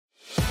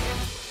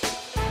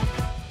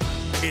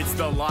It's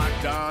the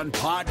Locked On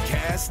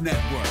Podcast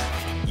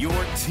Network,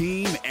 your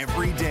team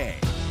every day.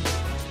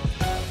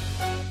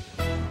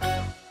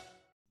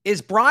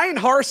 Is Bryan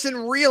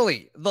Harsin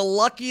really the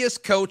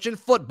luckiest coach in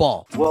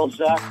football? Well,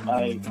 Zach,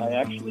 I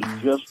actually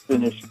just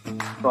finished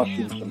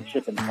crushing some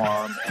chicken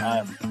farm,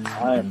 and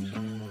I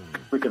am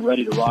freaking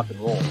ready to rock and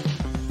roll.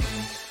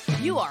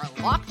 You are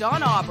Locked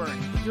On Auburn,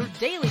 your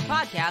daily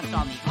podcast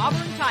on the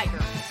Auburn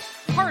Tigers.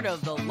 Part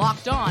of the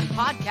Locked On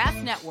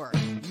Podcast Network,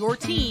 your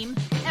team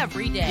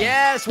every day.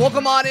 Yes,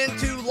 welcome on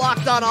into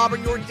Locked On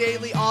Auburn, your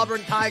daily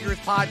Auburn Tigers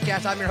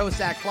podcast. I'm your host,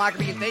 Zach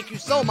Blackerby, and thank you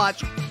so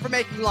much for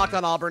making Locked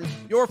On Auburn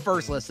your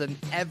first listen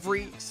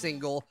every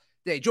single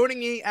day. Joining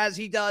me as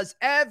he does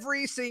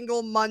every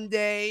single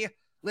Monday,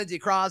 Lindsey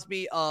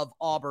Crosby of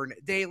Auburn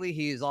Daily.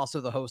 He is also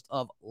the host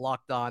of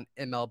Locked On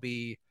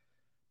MLB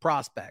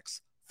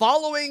Prospects.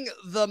 Following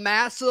the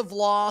massive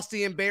loss,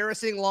 the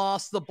embarrassing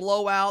loss, the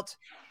blowout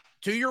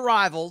to your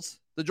rivals,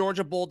 the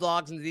Georgia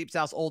Bulldogs and the Deep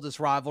South's oldest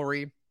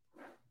rivalry,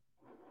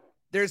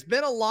 there's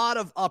been a lot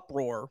of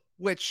uproar,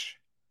 which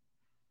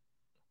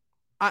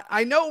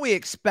I know we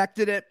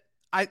expected it.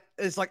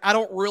 It's like I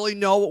don't really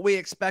know what we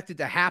expected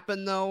to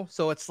happen, though.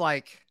 So it's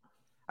like,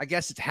 I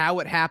guess it's how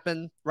it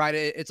happened, right?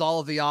 It's all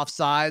of the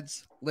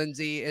offsides,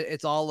 Lindsey.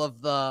 It's all of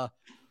the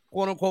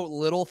quote-unquote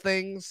little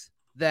things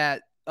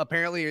that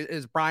apparently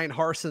is Bryan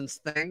Harsin's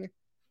thing,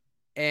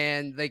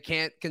 and they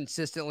can't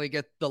consistently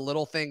get the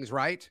little things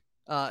right.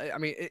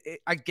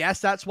 I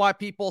guess that's why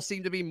people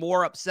seem to be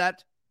more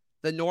upset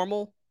than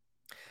normal.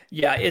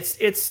 Yeah, it's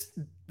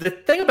the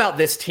thing about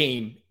this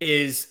team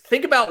is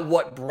think about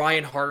what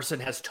Bryan Harsin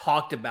has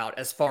talked about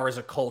as far as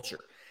a culture.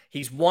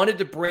 He's wanted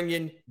to bring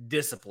in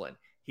discipline.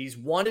 He's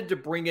wanted to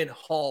bring in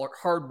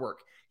hard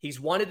work. He's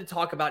wanted to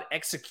talk about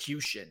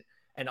execution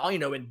and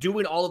and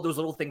doing all of those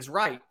little things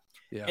right.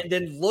 Yeah. And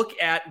then look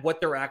at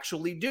what they're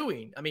actually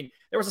doing. I mean,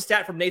 there was a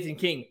stat from Nathan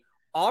King.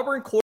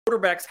 Auburn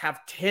quarterbacks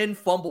have 10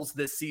 fumbles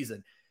this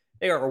season.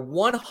 They are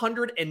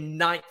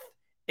 109th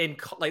in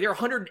there are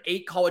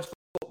 108 college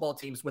football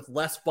teams with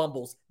less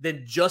fumbles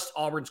than just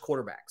Auburn's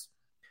quarterbacks.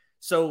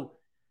 So,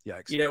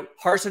 yikes.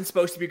 Harsin's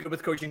supposed to be good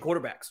with coaching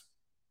quarterbacks.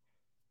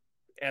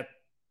 And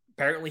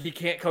apparently he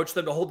can't coach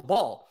them to hold the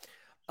ball.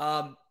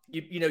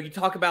 You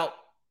talk about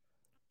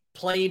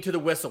playing to the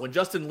whistle, and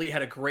Justin Lee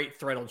had a great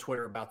thread on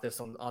Twitter about this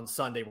on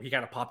Sunday where he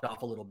kind of popped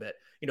off a little bit.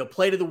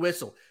 Play to the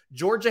whistle.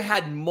 Georgia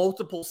had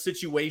multiple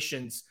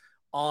situations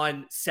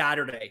on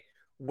Saturday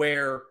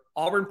where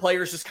Auburn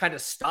players just kind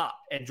of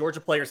stopped and Georgia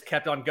players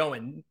kept on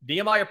going.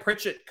 Nehemiah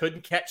Pritchett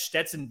couldn't catch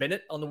Stetson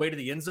Bennett on the way to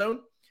the end zone.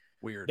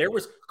 Weird. There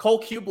was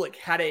Cole Kublik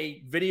had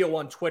a video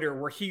on Twitter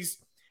where he's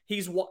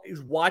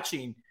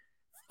watching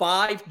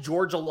 5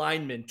 Georgia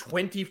linemen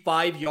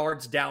 25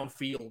 yards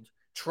downfield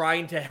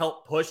trying to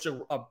help push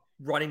a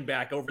running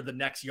back over the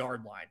next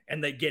yard line,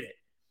 and they get it.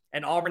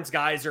 And Auburn's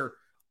guys are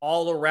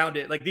all around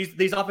it. Like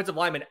these offensive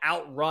linemen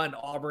outrun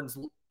Auburn's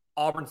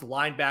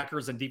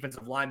linebackers and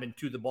defensive linemen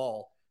to the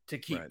ball to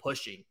keep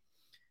pushing.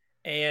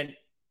 And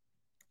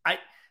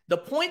the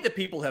point that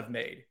people have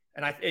made,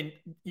 and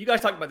you guys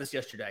talked about this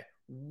yesterday,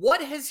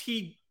 what has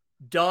he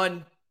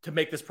done to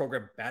make this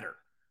program better?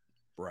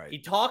 Right. He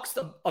talks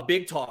a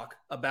big talk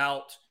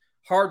about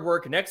hard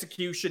work and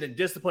execution and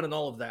discipline and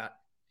all of that.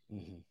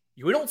 Mm-hmm.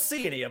 We don't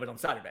see any of it on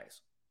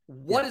Saturdays.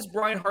 What has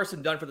Bryan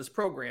Harsin done for this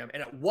program?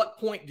 And at what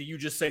point do you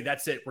just say,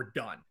 that's it, we're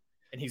done?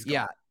 And he's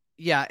gone.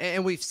 Yeah.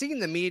 And we've seen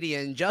the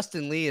media, and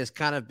Justin Lee has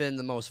kind of been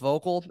the most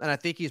vocal. And I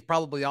think he's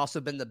probably also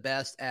been the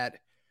best at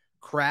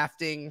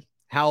crafting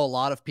how a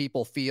lot of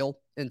people feel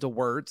into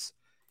words.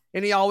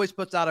 And he always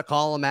puts out a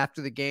column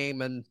after the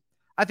game. And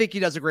I think he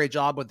does a great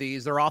job with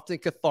these. They're often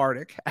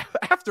cathartic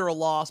after a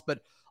loss, but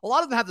a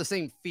lot of them have the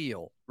same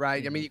feel,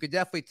 right? Mm-hmm. I mean, you could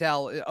definitely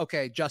tell,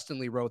 okay, Justin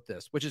Lee wrote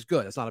this, which is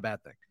good. It's not a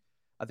bad thing.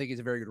 I think he's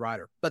a very good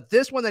writer. But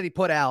this one that he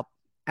put out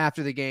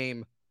after the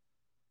game,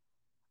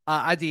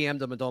 I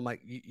DM'd him and told him, like,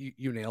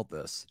 you nailed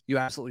this. You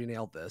absolutely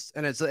nailed this.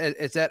 And it's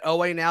at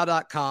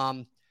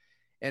oanow.com.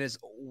 And it's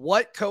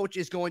what coach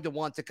is going to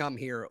want to come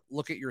here.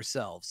 Look at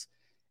yourselves.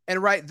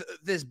 And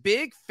this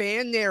big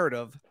fan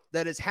narrative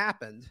that has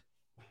happened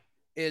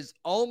is,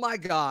 oh my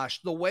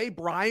gosh, the way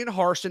Bryan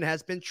Harsin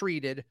has been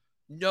treated,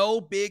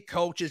 no big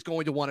coach is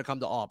going to want to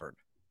come to Auburn,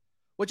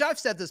 which I've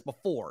said this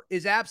before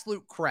is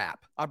absolute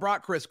crap. I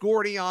brought Chris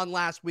Gordy on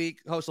last week,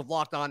 host of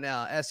Locked On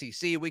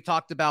SEC. We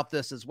talked about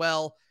this as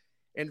well.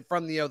 And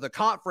from the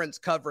conference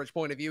coverage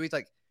point of view, he's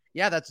like,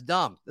 yeah, that's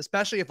dumb,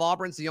 especially if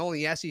Auburn's the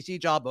only SEC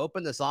job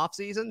open this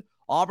offseason.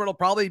 Auburn will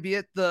probably be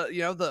at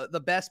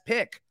the best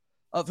pick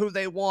of who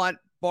they want,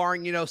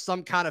 barring,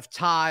 some kind of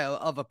tie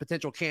of a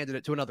potential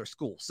candidate to another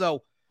school.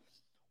 So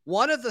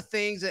one of the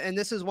things, and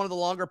this is one of the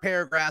longer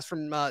paragraphs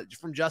from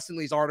Justin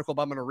Lee's article,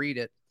 but I'm going to read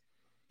it.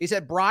 He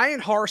said,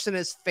 Bryan Harsin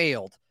has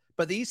failed,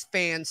 but these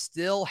fans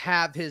still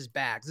have his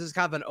back. This is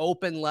kind of an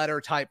open letter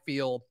type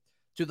feel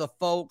to the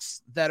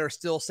folks that are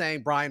still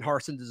saying Bryan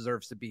Harsin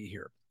deserves to be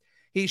here.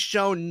 He's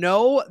shown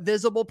no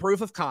visible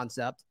proof of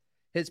concept.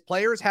 His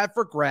players have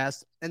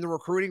regressed, and the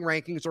recruiting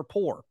rankings are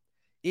poor.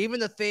 Even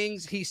the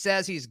things he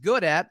says he's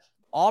good at,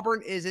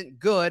 Auburn isn't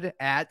good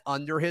at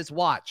under his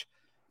watch.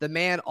 The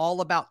man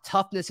all about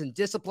toughness and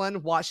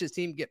discipline. Watched his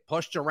team get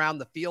pushed around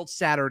the field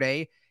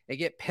Saturday and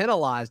get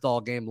penalized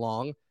all game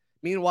long.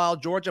 Meanwhile,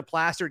 Georgia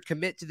plastered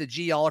commit to the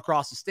G all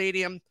across the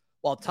stadium,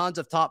 while tons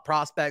of top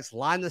prospects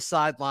line the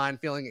sideline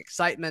feeling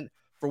excitement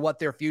for what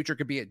their future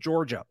could be at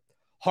Georgia.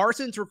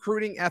 Harsin's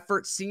recruiting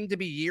efforts seem to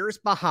be years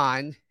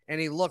behind, and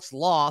he looks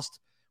lost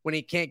when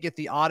he can't get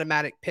the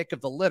automatic pick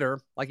of the litter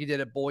like he did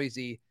at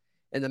Boise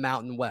in the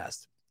Mountain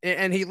West.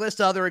 And he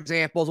lists other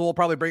examples. We'll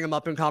probably bring them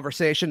up in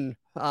conversation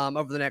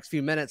over the next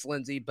few minutes,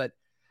 Lindsay, but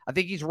I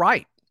think he's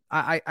right.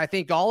 I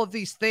think all of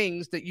these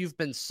things that you've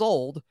been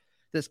sold,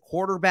 this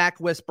quarterback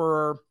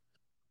whisperer,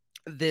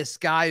 this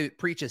guy who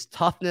preaches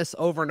toughness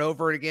over and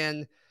over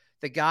again,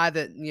 the guy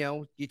that,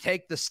 you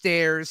take the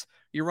stairs,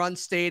 you run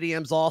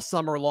stadiums all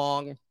summer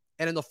long,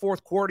 and in the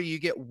fourth quarter, you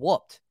get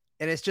whooped.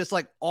 And it's just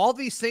like all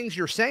these things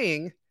you're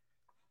saying,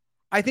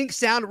 I think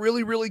sound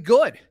really, really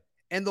good.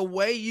 And the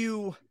way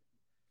you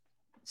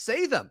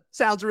say them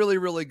sounds really,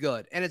 really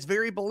good. And it's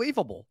very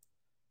believable.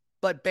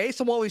 But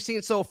based on what we've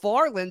seen so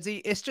far, Lindsay,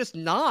 it's just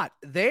not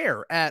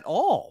there at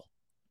all.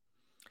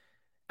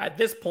 At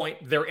this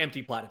point, they're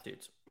empty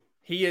platitudes.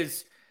 He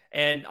is,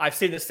 and I've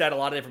seen this stat a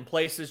lot of different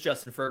places.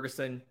 Justin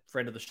Ferguson,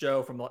 friend of the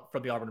show from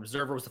the Auburn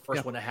Observer, was the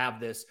first one to have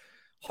this.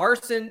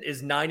 Harsin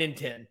is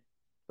 9-10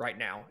 right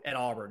now at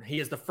Auburn. He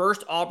is the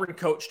first Auburn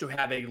coach to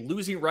have a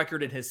losing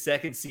record in his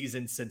second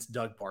season since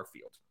Doug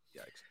Barfield.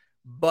 Yikes.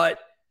 But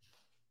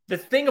the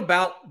thing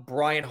about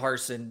Bryan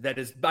Harsin that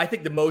is, I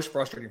think, the most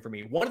frustrating for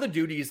me, one of the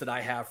duties that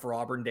I have for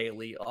Auburn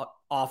Daily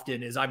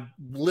often is I'm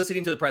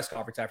listening to the press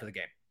conference after the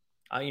game,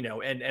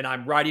 and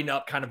I'm writing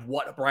up kind of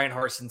what Bryan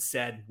Harsin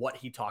said, what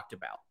he talked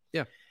about.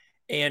 Yeah.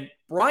 And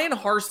Bryan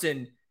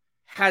Harsin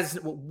has,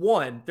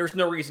 one, there's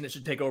no reason it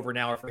should take over an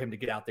hour for him to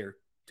get out there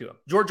to him.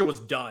 Georgia was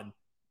done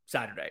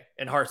Saturday,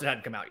 and Harsin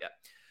hadn't come out yet.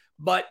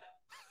 But,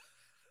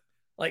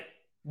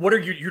 what are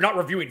you? You're not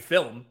reviewing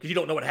film because you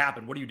don't know what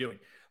happened. What are you doing?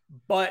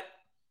 But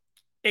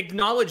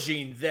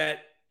acknowledging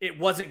that it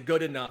wasn't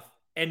good enough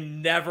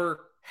and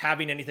never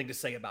having anything to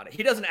say about it.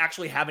 He doesn't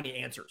actually have any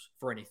answers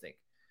for anything.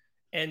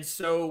 And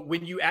so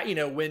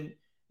when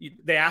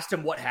they asked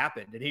him what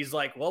happened, and he's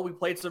like, well, we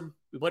played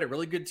a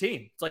really good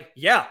team. It's like,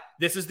 yeah,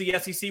 this is the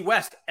SEC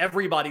West.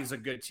 Everybody's a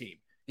good team.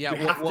 Yeah.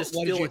 What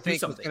did you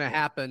think was going to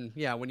happen?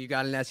 Yeah. When you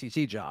got an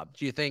SEC job,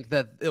 do you think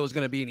that it was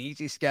going to be an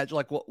easy schedule?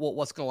 Like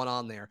what's going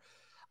on there?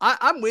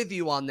 I'm with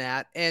you on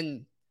that.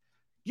 And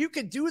you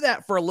could do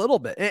that for a little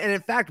bit. And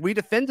in fact, we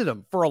defended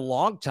him for a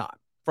long time.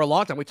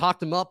 We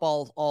talked him up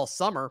all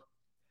summer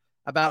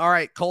about, all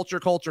right, culture.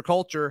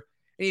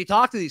 And you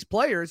talk to these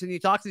players and you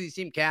talk to these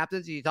team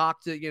captains and you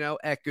talk to,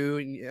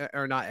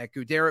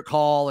 Derek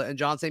Hall and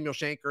John Samuel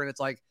Shanker. And it's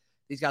like,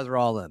 these guys are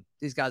all in.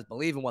 These guys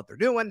believe in what they're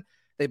doing.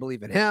 They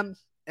believe in him.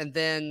 And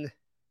then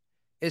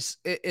it's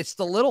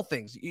the little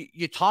things.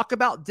 You talk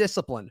about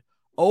discipline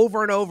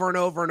over and over and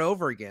over and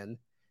over again.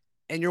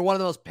 And you're one of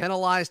the most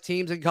penalized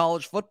teams in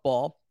college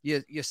football.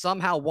 You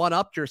somehow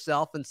one-upped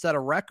yourself and set a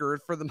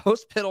record for the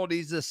most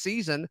penalties this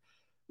season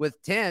with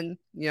 10,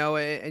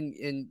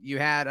 and you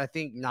had, I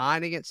think,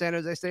 9 against San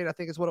Jose State, I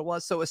think is what it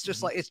was. So it's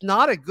just like, it's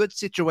not a good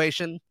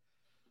situation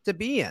to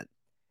be in.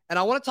 And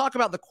I want to talk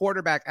about the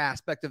quarterback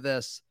aspect of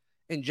this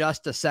in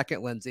just a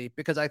second, Lindsay,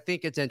 because I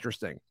think it's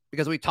interesting.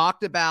 Because we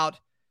talked about,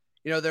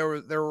 there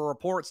were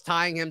reports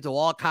tying him to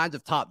all kinds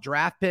of top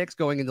draft picks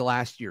going into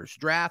last year's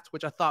draft,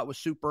 which I thought was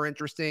super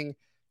interesting.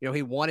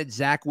 He wanted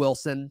Zach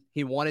Wilson.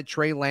 He wanted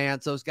Trey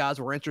Lance. Those guys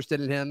were interested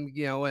in him,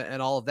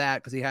 and all of that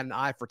because he had an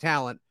eye for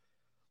talent.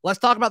 Let's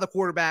talk about the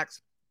quarterbacks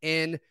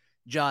in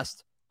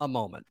just a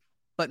moment.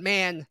 But,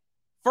 man,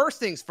 first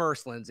things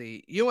first,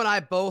 Lindsay, you and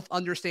I both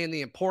understand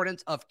the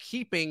importance of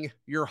keeping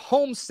your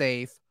home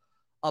safe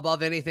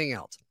above anything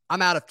else.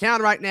 I'm out of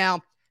town right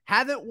now.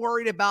 Haven't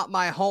worried about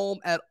my home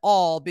at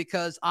all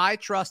because I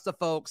trust the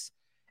folks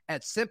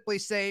at Simply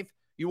Safe.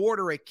 You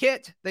order a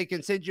kit, they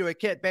can send you a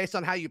kit based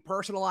on how you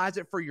personalize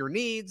it for your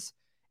needs,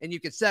 and you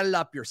can set it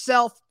up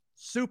yourself.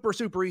 Super,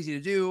 super easy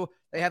to do.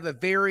 They have a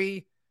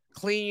very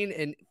clean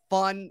and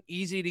fun,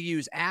 easy to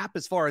use app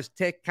as far as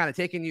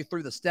taking you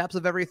through the steps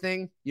of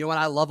everything. And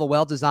I love a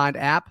well-designed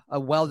app, a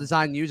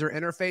well-designed user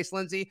interface,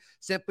 Lindsay.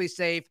 Simply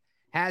Safe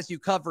has you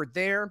covered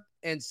there.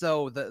 And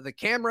so the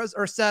cameras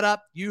are set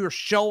up. You're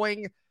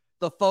showing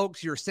the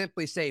folks your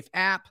Simply Safe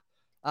app.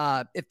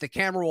 If the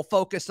camera will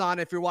focus on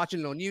if you're watching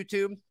it on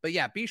YouTube. But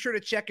yeah, be sure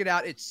to check it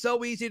out. It's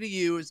so easy to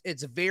use.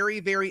 It's very,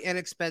 very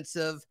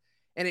inexpensive,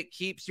 and it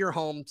keeps your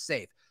home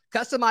safe.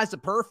 Customize the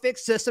perfect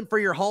system for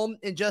your home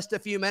in just a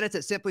few minutes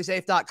at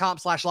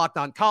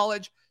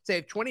simplysafe.com/lockedoncollege.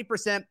 Save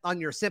 20% on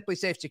your Simply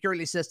Safe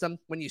security system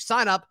when you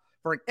sign up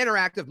for an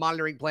interactive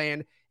monitoring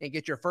plan and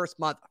get your first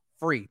month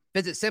free.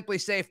 Visit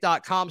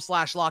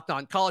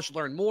simplysafe.com/lockedoncollege to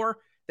learn more.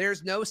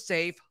 There's no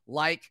safe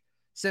like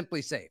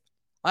Simply Safe.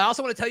 I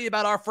also want to tell you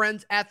about our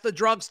friends at The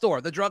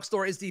Drugstore. The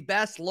Drugstore is the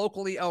best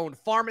locally owned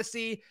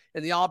pharmacy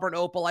in the Auburn,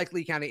 Opelika,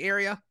 Lee County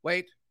area.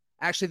 Wait,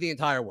 actually the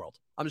entire world.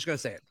 I'm just going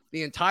to say it.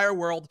 The entire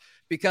world,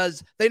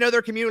 because they know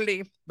their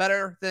community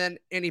better than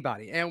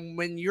anybody. And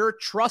when you're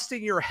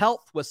trusting your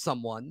health with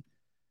someone,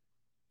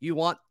 you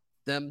want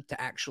them to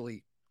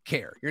actually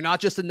care. You're not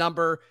just a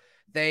number.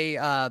 They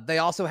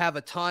also have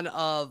a ton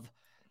of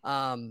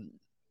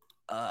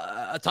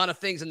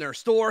things in their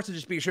store. So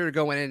just be sure to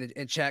go in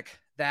and check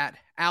that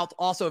out.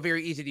 Also, a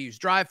very easy to use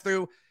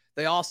drive-through.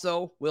 They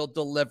also will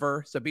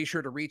deliver. So be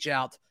sure to reach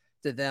out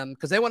to them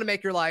because they want to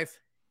make your life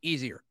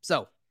easier.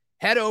 So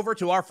head over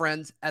to our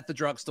friends at the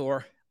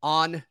drugstore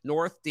on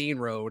North Dean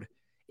Road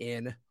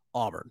in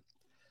Auburn.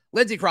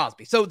 Lindsey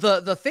Crosby. So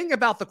the thing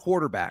about the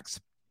quarterbacks,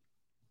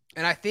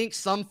 and I think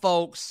some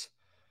folks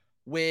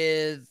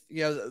that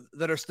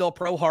are still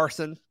pro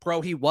Harsin,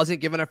 he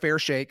wasn't given a fair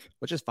shake,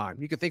 which is fine.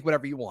 You can think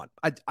whatever you want.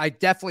 I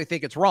definitely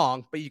think it's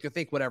wrong, but you can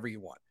think whatever you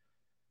want.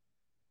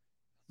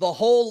 The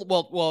whole,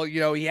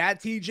 he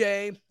had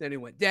TJ, then he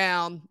went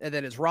down, and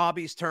then it's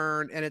Robbie's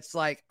turn. And it's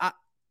like,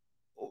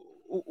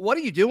 what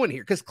are you doing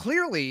here? Because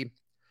clearly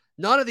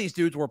none of these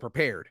dudes were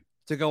prepared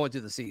to go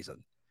into the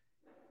season.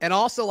 And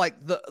also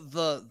like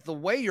the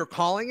way you're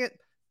calling it,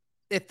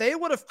 if they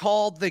would have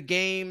called the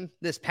game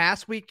this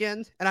past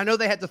weekend, and I know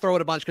they had to throw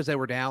it a bunch because they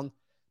were down,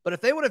 but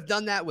if they would have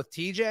done that with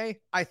TJ,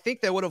 I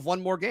think they would have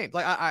won more games.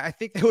 Like I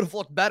think they would have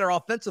looked better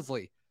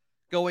offensively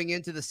going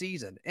into the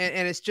season.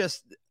 And it's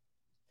just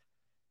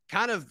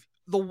kind of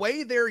the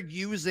way they're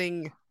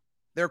using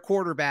their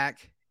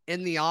quarterback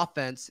in the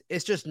offense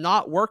is just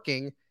not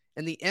working.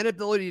 And the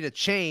inability to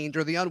change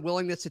or the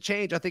unwillingness to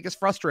change, I think is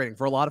frustrating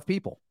for a lot of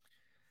people.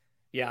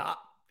 Yeah.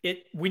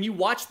 When you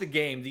watch the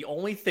game, the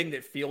only thing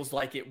that feels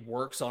like it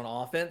works on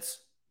offense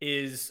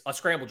is a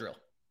scramble drill.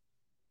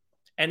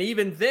 And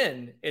even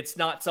then, it's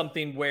not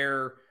something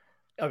where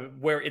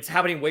it's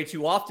happening way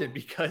too often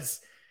because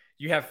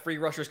you have free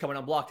rushers coming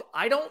unblocked.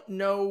 I don't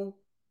know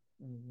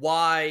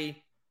why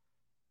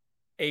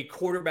a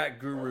quarterback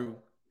guru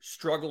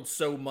struggled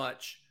so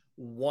much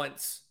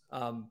once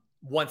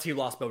he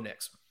lost Bo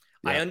Nix.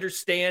 Yeah. I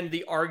understand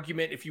the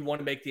argument if you want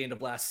to make the end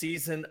of last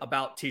season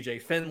about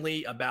TJ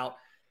Finley, about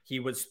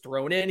he was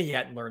thrown in, he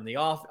hadn't learned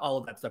all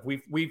of that stuff.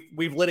 We've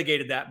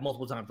litigated that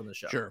multiple times on the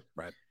show. Sure,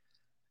 right.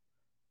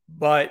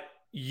 But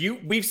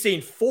we've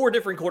seen 4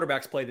 different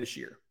quarterbacks play this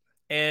year,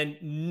 and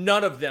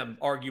none of them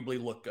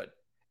arguably look good.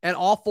 And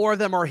all 4 of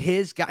them are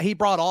his guy. He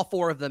brought all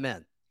 4 of them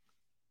in.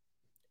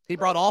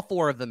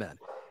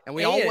 And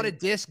we all want to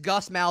diss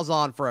Gus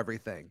Malzahn for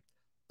everything.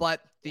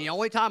 But the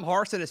only time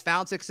Harsin has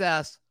found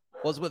success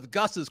was with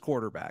Gus's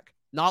quarterback,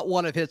 not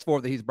one of his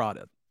 4 that he's brought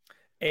in.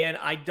 And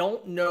I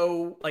don't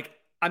know, like,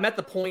 I'm at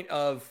the point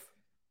of,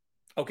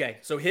 okay,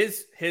 so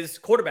his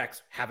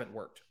quarterbacks haven't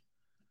worked.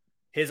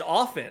 His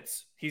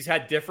offense, he's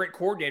had different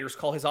coordinators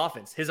call his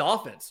offense. His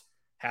offense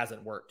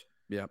hasn't worked.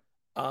 Yeah.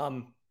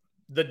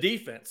 The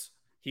defense,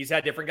 he's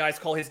had different guys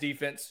call his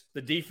defense.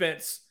 The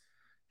defense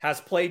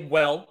has played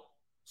well,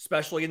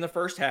 especially in the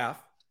first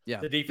half. Yeah.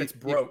 The defense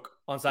broke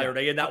on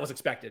Saturday, and that was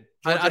expected.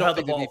 I don't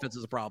think the defense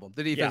is a problem.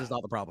 The defense is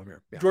not the problem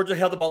here. Yeah. Georgia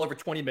held the ball over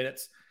 20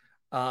 minutes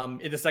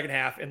in the second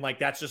half, and like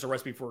that's just a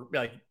recipe for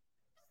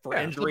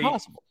injury.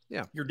 Possible.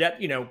 Yeah. You're dead,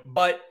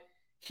 but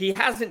he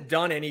hasn't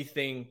done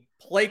anything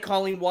play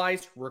calling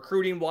wise,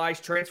 recruiting wise,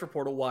 transfer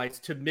portal wise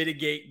to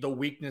mitigate the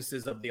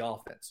weaknesses of the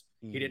offense.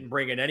 He didn't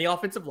bring in any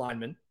offensive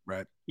linemen.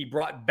 Right. He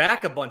brought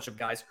back a bunch of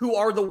guys who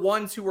are the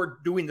ones who are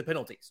doing the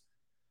penalties.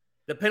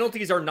 The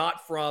penalties are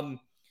not from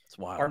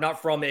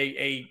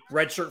a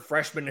redshirt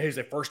freshman who's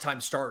a first-time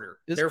starter.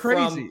 They're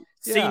crazy.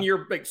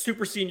 From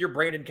super senior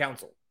Brandon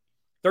Council,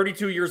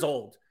 32 years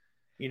old.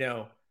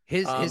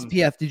 His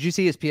PF. Did you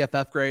see his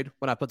PFF grade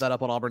when I put that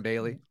up on Auburn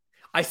Daily?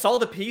 I saw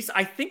the piece.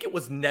 I think it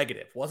was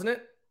negative, wasn't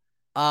it?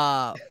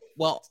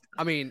 Well,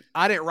 I mean,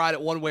 I didn't write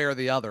it one way or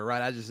the other,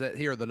 right? I just said,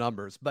 here are the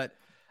numbers, but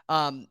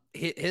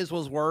his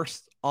was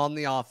worse on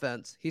the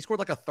offense. He scored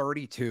like a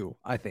 32,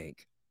 I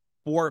think,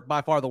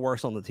 by far the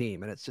worst on the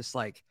team. And it's just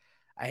like,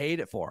 I hate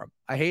it for him.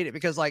 I hate it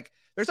because like,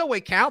 there's no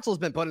way Council's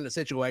been put in a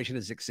situation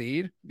to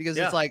succeed because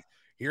it's like,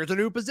 here's a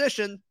new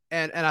position.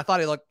 And I thought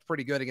he looked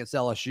pretty good against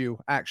LSU,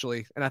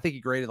 actually. And I think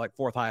he graded like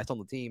 4th highest on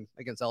the team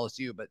against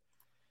LSU. But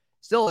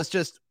still, it's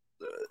just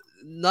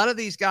none of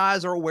these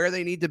guys are where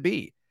they need to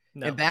be.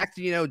 No. And back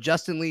to,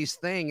 Justin Lee's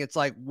thing, it's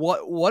like,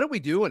 what are we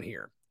doing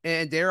here?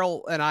 And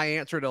Daryl and I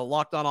answered a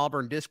Locked On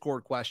Auburn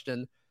Discord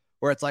question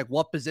where it's like,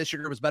 what position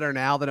group is better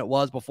now than it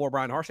was before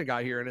Bryan Harsin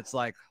got here? And it's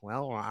like,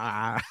 well,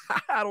 I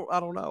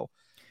don't know.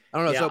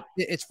 Yeah. So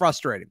it's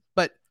frustrating.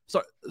 But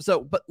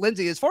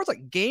Lindsey, as far as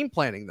like game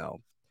planning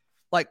though,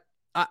 like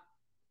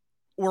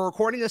we're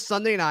recording this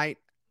Sunday night.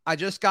 I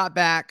just got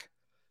back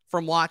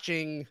from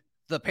watching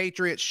the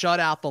Patriots shut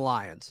out the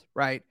Lions,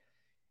 right?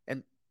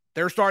 And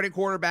their starting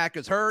quarterback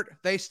is hurt.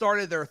 They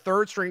started their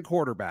 3rd string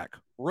quarterback,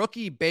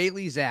 rookie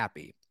Bailey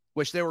Zappi,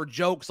 which there were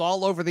jokes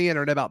all over the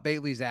internet about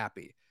Bailey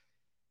Zappi.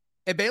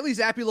 And Bailey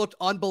Zappi looked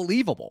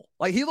unbelievable.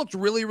 Like he looked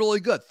really,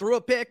 really good. Threw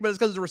a pick, but it's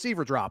because the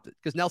receiver dropped it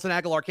because Nelson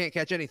Aguilar can't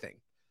catch anything.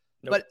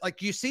 Nope. But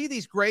like you see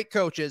these great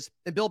coaches,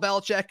 and Bill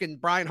Belichick and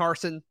Bryan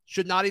Harsin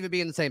should not even be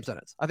in the same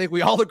sentence. I think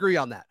we all agree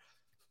on that.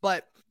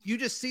 But you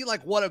just see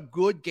like what a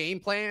good game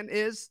plan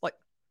is. Like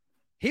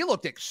he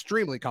looked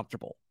extremely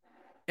comfortable.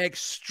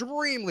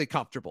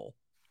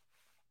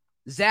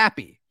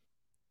 Zappy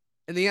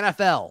in the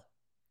NFL.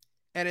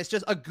 And it's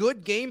just a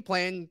good game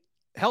plan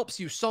helps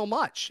you so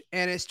much.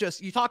 And it's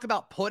just, you talk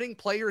about putting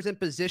players in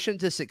position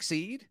to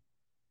succeed.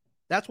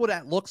 That's what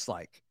that looks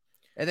like.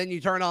 And then you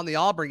turn on the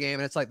Auburn game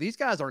and it's like, these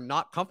guys are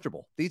not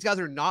comfortable. These guys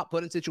are not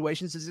put in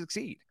situations to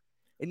succeed.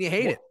 And you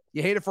hate it.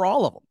 You hate it for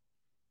all of them.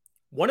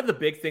 One of the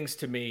big things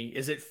to me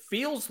is it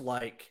feels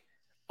like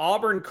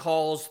Auburn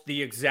calls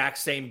the exact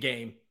same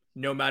game,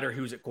 no matter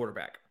who's at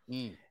quarterback.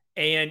 And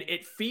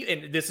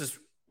and this is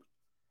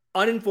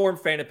uninformed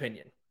fan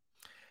opinion.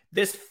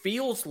 This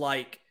feels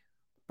like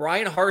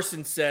Bryan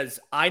Harsin says,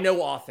 I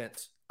know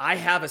offense. I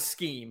have a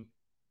scheme.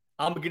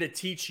 I'm going to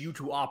teach you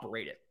to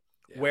operate it.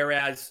 Yeah.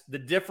 Whereas the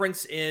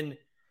difference in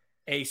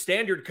a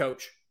standard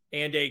coach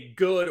and a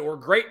good or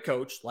great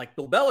coach like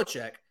Bill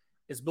Belichick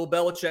is Bill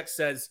Belichick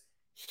says,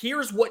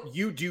 here's what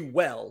you do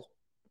well.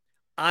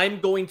 I'm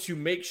going to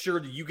make sure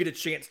that you get a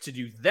chance to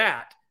do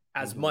that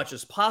as much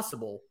as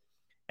possible.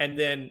 And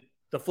then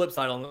the flip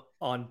side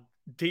on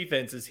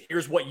defense is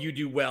here's what you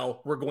do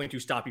well. We're going to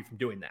stop you from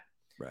doing that.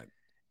 Right.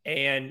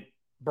 And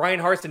Bryan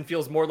Harsin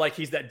feels more like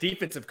he's that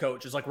defensive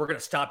coach. It's like, we're going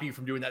to stop you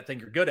from doing that thing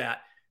you're good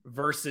at,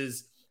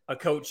 versus a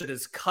coach that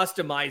is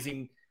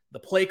customizing the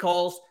play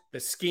calls, the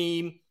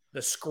scheme,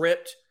 the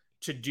script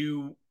to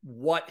do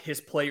what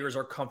his players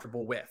are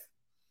comfortable with.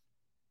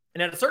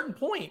 And at a certain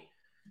point,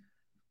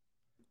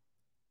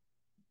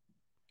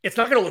 it's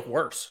not going to look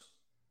worse.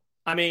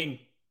 I mean,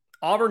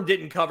 Auburn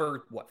didn't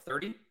cover,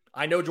 30?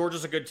 I know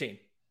Georgia's a good team.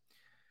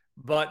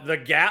 But the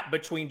gap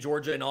between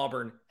Georgia and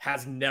Auburn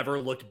has never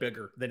looked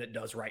bigger than it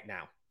does right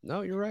now.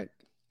 No, you're right.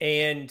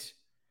 And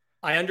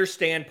I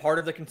understand part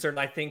of the concern.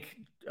 I think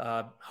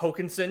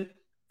Hokanson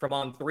from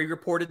On3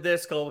 reported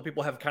this. A couple of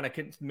people have kind of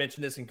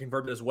mentioned this and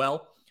confirmed it as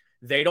well.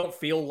 They don't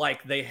feel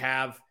like they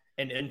have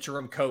an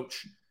interim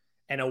coach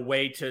and a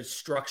way to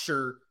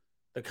structure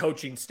the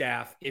coaching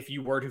staff if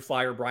you were to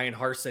fire Bryan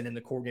Harsin and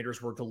the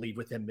coordinators were to leave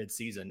with him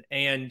midseason.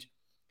 And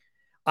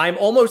I'm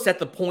almost at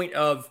the point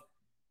of,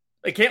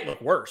 it can't look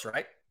worse,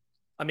 right?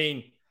 I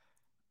mean,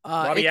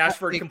 Robbie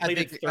Ashford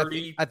completed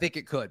 30. I think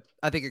it could.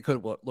 I think it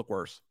could look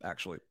worse,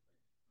 actually.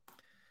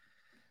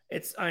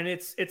 It's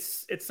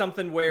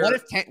something where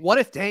what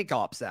if Tank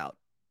opts out?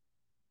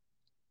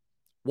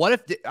 What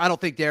if I don't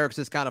think Derek's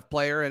this kind of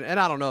player, and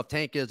I don't know if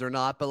Tank is or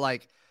not, but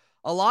like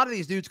a lot of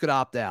these dudes could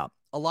opt out.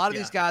 A lot of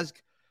these guys.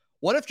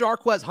 What if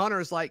Jarquez Hunter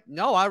is like,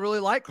 no, I really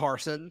like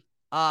Carson.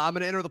 I'm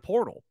going to enter the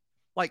portal.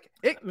 Like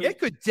it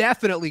could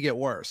definitely get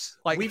worse.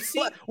 Like we've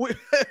seen,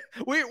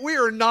 we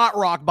are not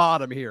rock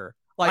bottom here.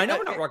 Like I know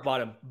we're not rock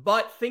bottom,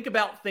 but think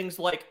about things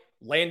like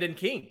Landon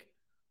King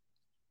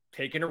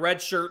taking a red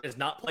shirt, is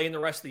not playing the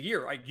rest of the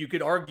year. Like you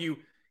could argue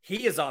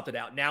he is opted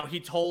out. Now he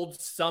told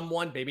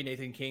someone, maybe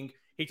Nathan King,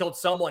 he told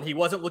someone he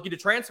wasn't looking to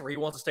transfer. He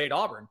wants to stay at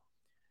Auburn.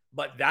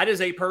 But that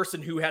is a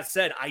person who has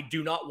said, I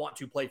do not want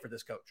to play for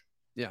this coach.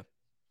 Yeah.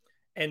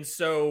 And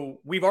so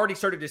we've already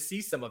started to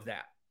see some of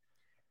that.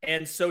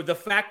 And so the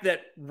fact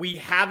that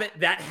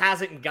that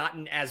hasn't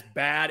gotten as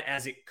bad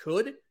as it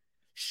could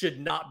should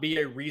not be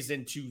a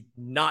reason to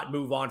not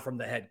move on from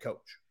the head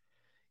coach.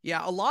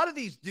 Yeah. A lot of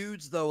these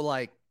dudes though,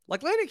 like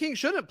Landon King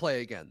shouldn't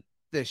play again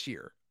this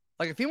year.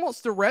 Like if he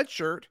wants to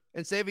redshirt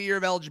and save a year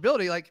of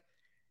eligibility, like,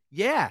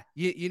 yeah,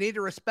 you need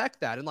to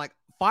respect that. And like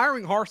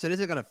firing Harsin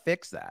isn't going to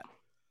fix that.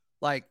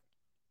 Like,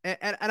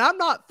 and I'm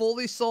not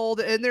fully sold,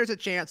 and there's a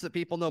chance that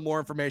people know more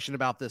information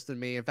about this than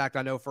me. In fact,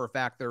 I know for a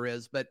fact there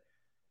is, but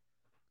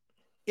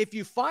if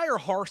you fire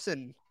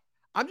Harsin,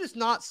 I'm just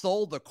not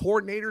sold the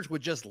coordinators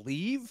would just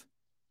leave,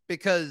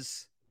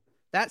 because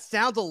that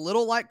sounds a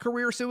little like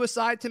career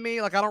suicide to me.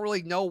 Like, I don't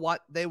really know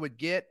what they would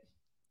get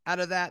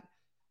out of that.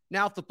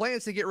 Now, if the plan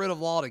is to get rid of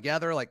them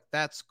altogether, like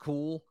that's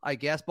cool, I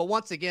guess. But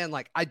once again,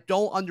 like I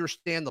don't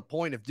understand the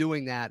point of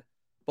doing that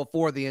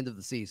before the end of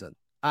the season.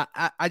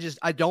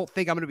 I don't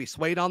think I'm going to be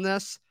swayed on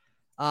this.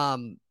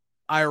 I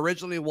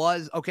originally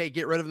was, okay,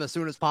 get rid of him as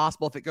soon as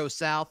possible if it goes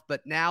south.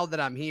 But now that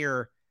I'm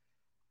here,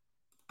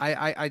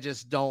 I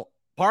just don't.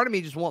 Part of me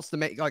just wants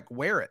to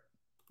wear it.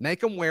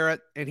 Make him wear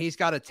it. And he's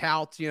got to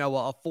tout, a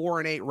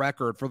 4-8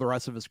 record for the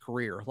rest of his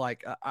career.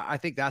 Like, I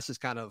think that's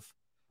just kind of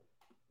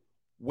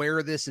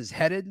where this is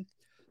headed.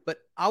 But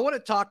I want to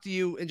talk to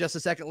you in just a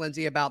second,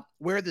 Lindsay, about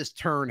where this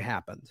turn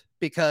happened,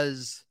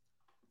 because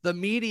the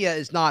media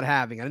is not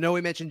having it. I know we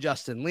mentioned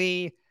Justin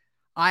Lee.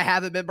 I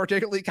haven't been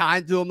particularly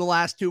kind to him the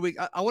last 2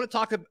 weeks. I want to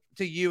talk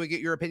to you and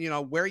get your opinion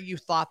on where you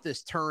thought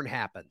this turn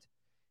happened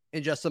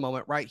in just a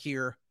moment right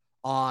here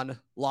on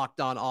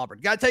Locked On Auburn.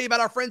 Got to tell you about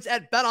our friends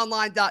at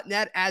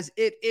betonline.net, as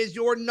it is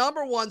your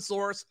number one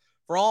source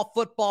for all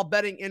football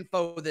betting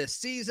info this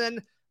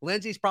season.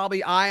 Lindsay's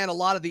probably eyeing a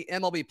lot of the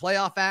MLB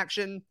playoff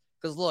action,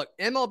 because look,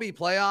 MLB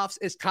playoffs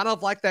is kind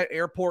of like that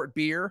airport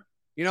beer.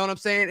 You know what I'm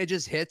saying? It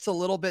just hits a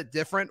little bit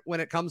different when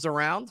it comes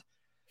around.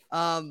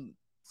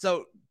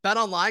 So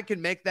BetOnline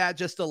can make that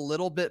just a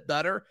little bit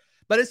better,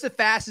 but it's the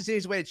fastest,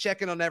 easiest way to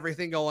check in on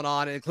everything going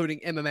on, including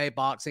MMA,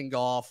 boxing,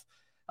 golf,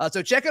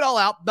 So check it all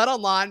out. Bet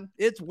online.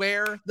 It's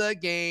where the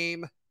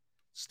game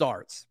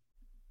starts.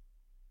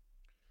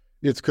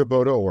 It's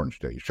Kubota Orange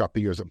Day. Shop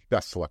the year's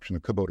best selection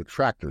of Kubota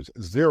tractors,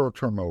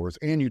 zero-turn mowers,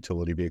 and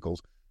utility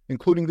vehicles,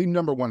 including the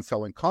 #1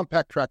 selling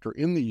compact tractor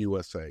in the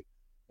USA.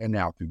 And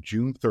now through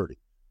June 30,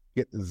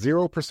 get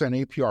 0%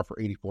 APR for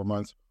 84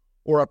 months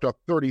or up to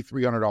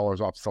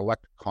 $3,300 off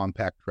select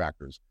compact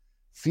tractors.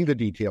 See the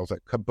details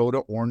at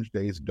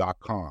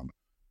KubotaOrangeDays.com.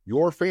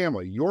 Your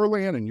family, your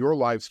land, and your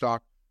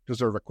livestock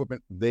deserve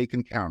equipment they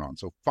can count on.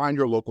 So find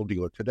your local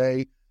dealer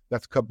today.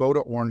 That's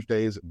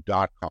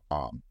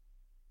KubotaOrangeDays.com.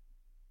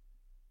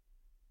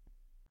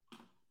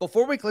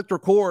 Before we clicked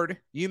record,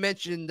 you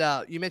mentioned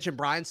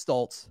Brian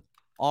Stoltz,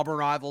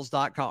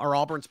 AuburnRivals.com or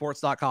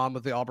AuburnSports.com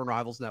with the Auburn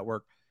Rivals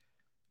Network.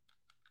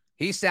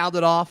 He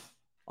sounded off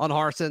on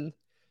Harsin,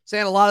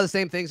 saying a lot of the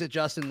same things that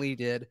Justin Lee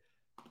did,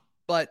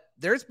 but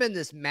there's been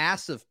this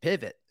massive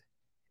pivot,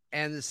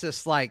 and it's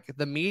just like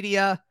the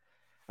media.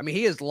 I mean,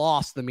 he has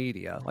lost the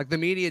media. Like the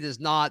media does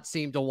not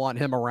seem to want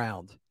him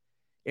around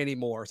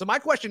anymore. So my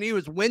question to you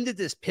is, when did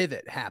this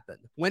pivot happen?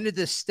 When did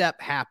this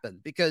step happen?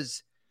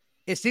 Because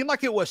it seemed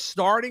like it was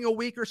starting a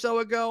week or so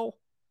ago,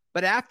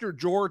 but after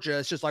Georgia,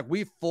 it's just like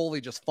we've fully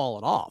just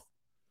fallen off.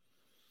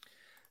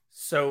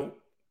 So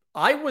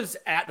I was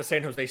at the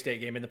San Jose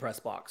State game in the press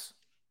box,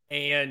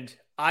 and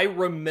I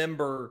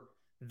remember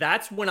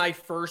that's when I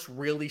first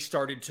really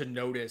started to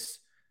notice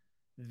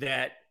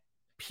that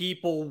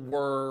people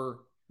were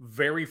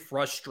very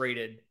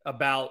frustrated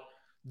about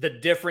the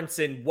difference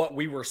in what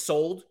we were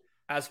sold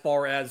as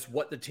far as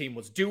what the team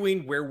was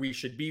doing, where we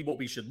should be, what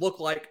we should look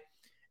like,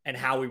 and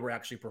how we were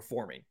actually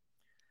performing.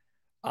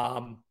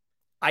 I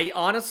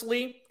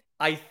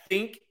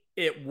think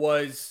it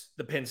was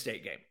the Penn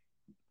State game.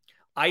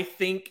 I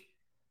think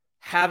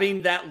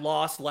having that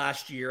loss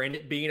last year and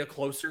it being a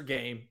closer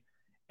game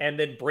and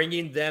then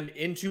bringing them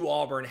into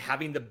Auburn,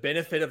 having the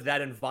benefit of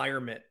that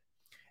environment,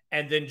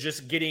 and then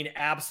just getting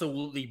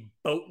absolutely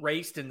boat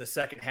raced in the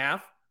second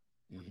half,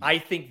 I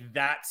think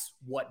that's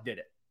what did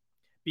it.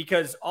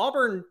 Because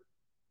Auburn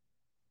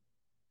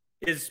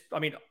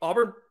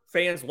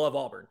fans love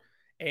Auburn.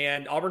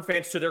 And Auburn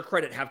fans, to their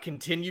credit, have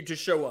continued to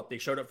show up. They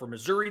showed up for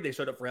Missouri. They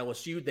showed up for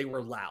LSU. They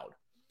were loud.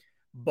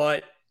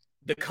 But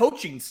the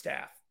coaching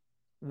staff,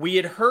 we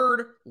had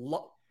heard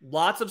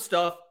lots of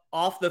stuff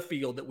off the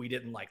field that we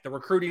didn't like. The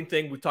recruiting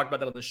thing, we talked about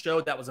that on the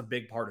show. That was a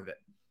big part of it.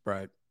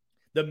 Right.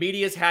 The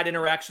media's had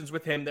interactions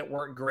with him that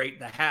weren't great.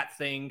 The hat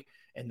thing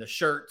and the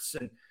shirts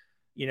and,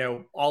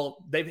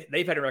 they've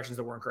had interactions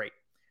that weren't great.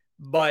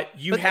 But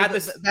the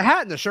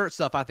hat and the shirt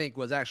stuff, I think,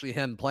 was actually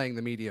him playing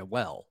the media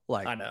well.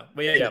 Like, I know.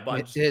 But yeah,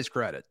 to his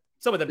credit.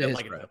 Some of them didn't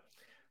like it, though.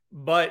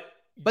 But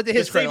to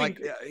his credit,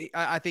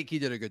 I think he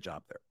did a good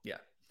job there. Yeah.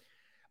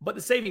 But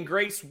the saving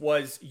grace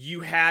was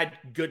you had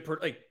good,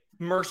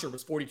 Mercer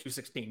was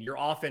 42-16. Your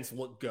offense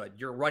looked good.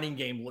 Your running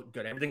game looked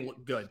good. Everything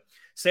looked good.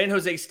 San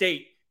Jose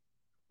State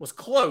was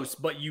close,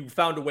 but you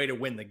found a way to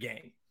win the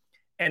game.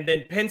 And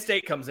then Penn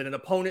State comes in, an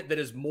opponent that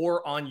is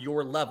more on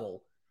your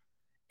level,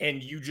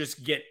 and you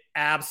just get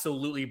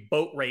absolutely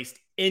boat raced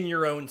in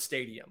your own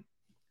stadium.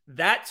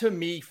 That to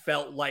me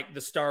felt like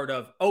the start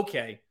of,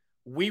 okay,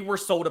 we were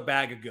sold a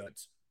bag of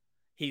goods.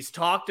 He's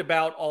talked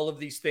about all of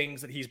these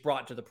things that he's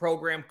brought to the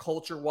program,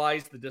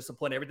 culture-wise, the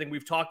discipline, everything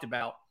we've talked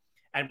about.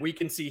 And we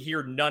can see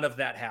here none of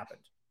that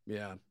happened.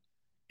 Yeah.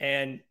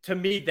 And to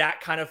me,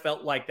 that kind of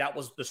felt like that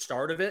was the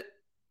start of it,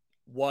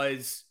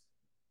 was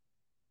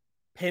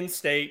Penn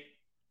State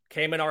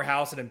came in our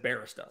house and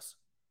embarrassed us.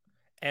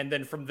 And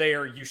then from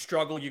there, you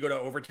struggle. You go to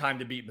overtime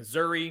to beat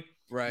Missouri.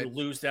 Right. You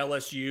lose to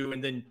LSU.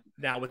 And then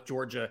now with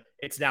Georgia,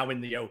 it's now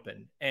in the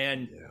open.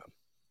 And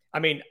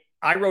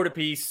I wrote a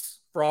piece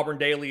for Auburn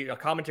Daily, a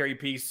commentary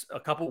piece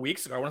a couple of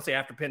weeks ago, I want to say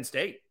after Penn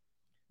State,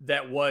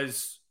 that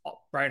was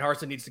Bryan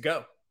Harsin needs to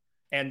go.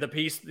 And the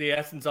piece, the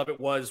essence of it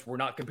was, we're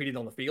not competing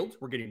on the field.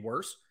 We're getting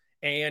worse.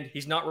 And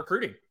he's not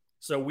recruiting.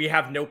 So we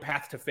have no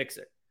path to fix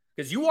it.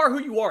 Because you are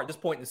who you are at this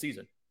point in the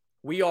season.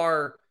 We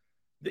are,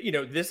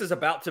 this is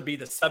about to be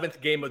the 7th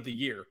game of the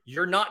year.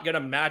 You're not going to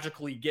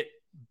magically get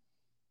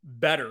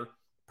better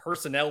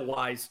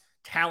personnel-wise,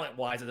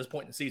 talent-wise at this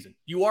point in the season.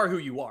 You are who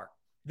you are.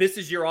 This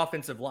is your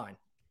offensive line.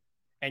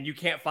 And you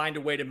can't find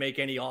a way to make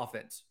any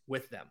offense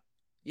with them.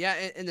 Yeah,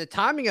 and the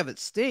timing of it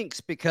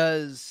stinks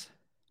because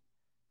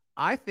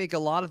I think a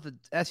lot of the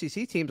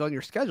SEC teams on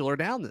your schedule are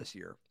down this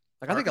year.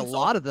 I think a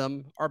lot of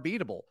them are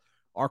beatable.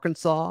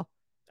 Arkansas,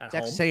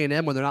 Texas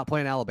A&M when they're not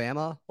playing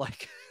Alabama.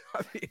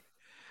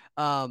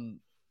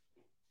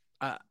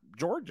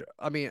 Georgia.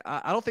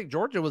 I don't think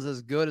Georgia was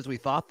as good as we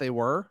thought they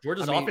were.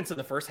 Georgia's offense in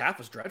the first half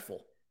was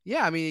dreadful.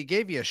 Yeah, it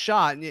gave you a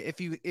shot, and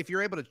if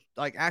you're able to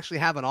actually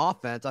have an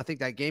offense, I think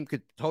that game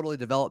could totally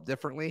develop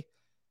differently.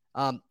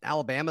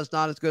 Alabama's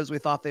not as good as we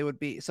thought they would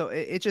be, so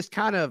it just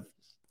kind of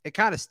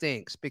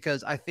stinks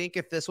because I think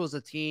if this was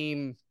a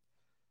team,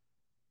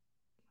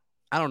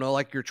 I don't know,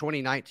 like your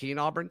 2019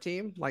 Auburn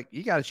team,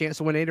 you got a chance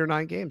to win 8 or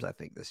 9 games, I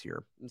think, this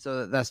year, and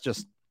so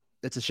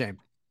it's a shame.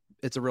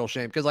 It's a real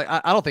shame because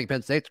I don't think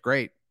Penn State's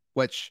great,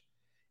 which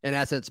in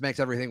essence makes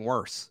everything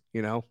worse,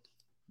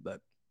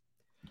 but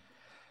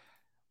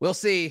we'll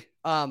see.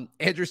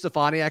 Andrew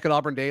Stefaniak at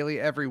Auburn Daily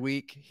every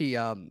week. He,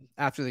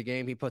 after the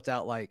game, he puts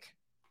out like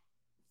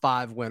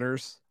 5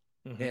 winners.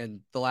 Mm-hmm. And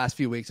the last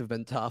few weeks have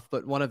been tough,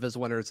 but one of his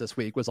winners this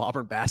week was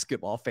Auburn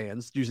basketball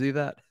fans. Did you see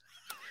that?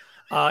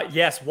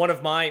 Yes. One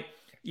of my,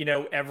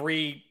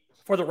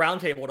 for the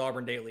roundtable at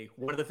Auburn Daily,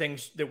 one of the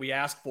things that we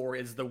ask for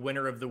is the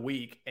winner of the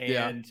week.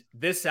 And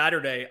this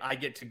Saturday, I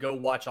get to go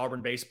watch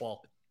Auburn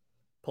baseball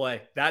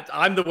play.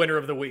 I'm the winner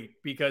of the week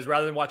because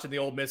rather than watching the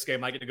Ole Miss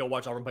game, I get to go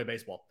watch Auburn play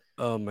baseball.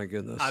 Oh my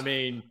goodness. I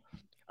mean,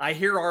 I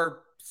hear our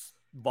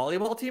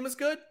volleyball team is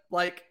good.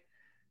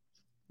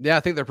 Yeah, I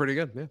think they're pretty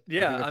good.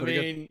 Yeah.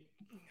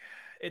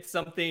 It's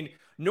something.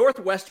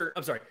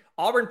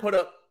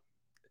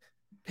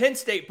 Penn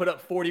State put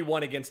up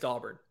 41 against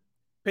Auburn.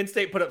 Penn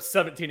State put up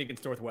 17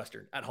 against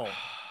Northwestern at home. Oh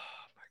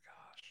my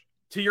gosh.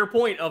 To your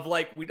point of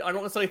I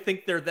don't necessarily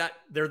think they're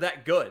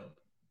that good.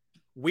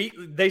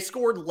 They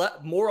scored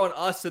more on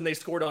us than they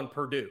scored on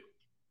Purdue.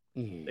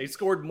 Mm-hmm. They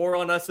scored more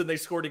on us than they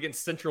scored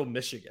against Central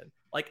Michigan.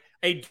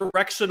 A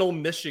directional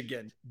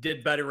Michigan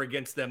did better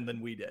against them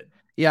than we did.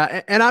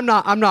 Yeah, and I'm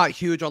not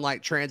huge on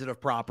transitive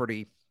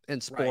property in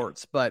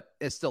sports, but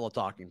it's still a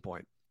talking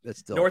point. It's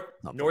still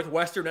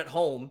Northwestern at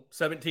home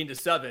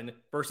 17-7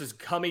 versus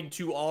coming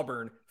to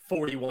Auburn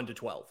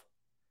 41-12.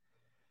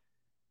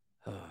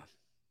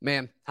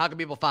 Man, how can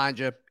people find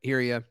you,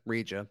 hear you,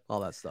 read you, all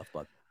that stuff,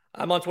 bud?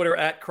 I'm on Twitter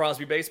at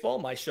Crosby Baseball.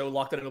 My show,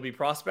 Locked On MLB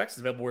Prospects, is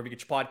available wherever you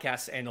get your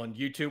podcasts and on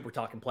YouTube. We're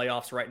talking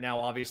playoffs right now,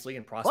 obviously,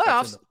 and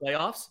prospects in the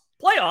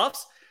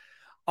playoffs.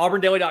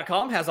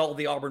 AuburnDaily.com has all of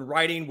the Auburn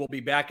writing. We'll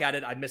be back at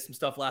it. I missed some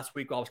stuff last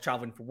week while I was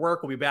traveling for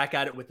work. We'll be back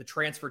at it with the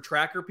transfer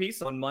tracker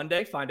piece on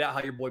Monday. Find out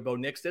how your boy Bo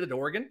Nix did at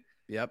Oregon.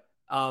 Yep.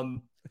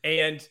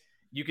 And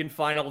you can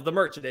find all of the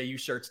merch at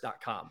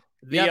aushirts.com.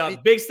 The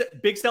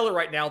big seller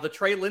right now, the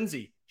Trey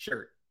Lindsey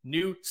shirt.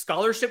 New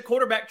scholarship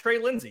quarterback Trey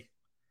Lindsey.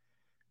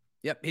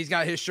 Yep, he's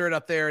got his shirt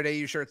up there at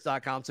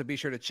aushirts.com, so be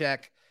sure to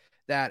check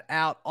that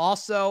out.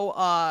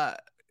 Also,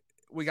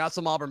 we got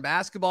some Auburn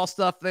basketball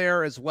stuff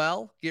there as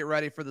well. Get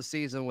ready for the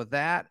season with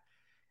that.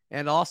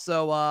 And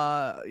also,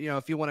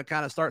 if you want to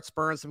kind of start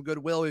spurring some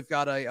goodwill, we've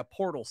got a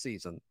portal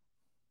season,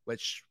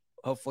 which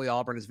hopefully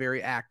Auburn is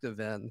very active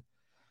in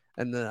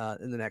the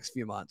next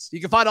few months. You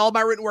can find all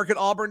my written work at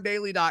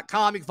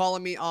auburndaily.com. You can follow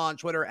me on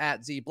Twitter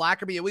at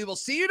ZBlackerby. And we will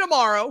see you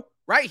tomorrow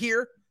right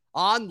here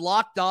on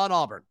Locked On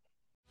Auburn.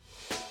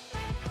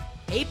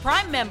 Hey,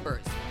 Prime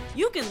members,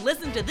 you can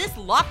listen to this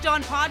Locked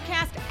On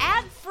podcast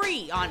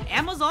ad-free on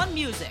Amazon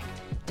Music.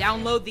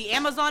 Download the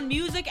Amazon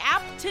Music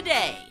app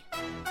today.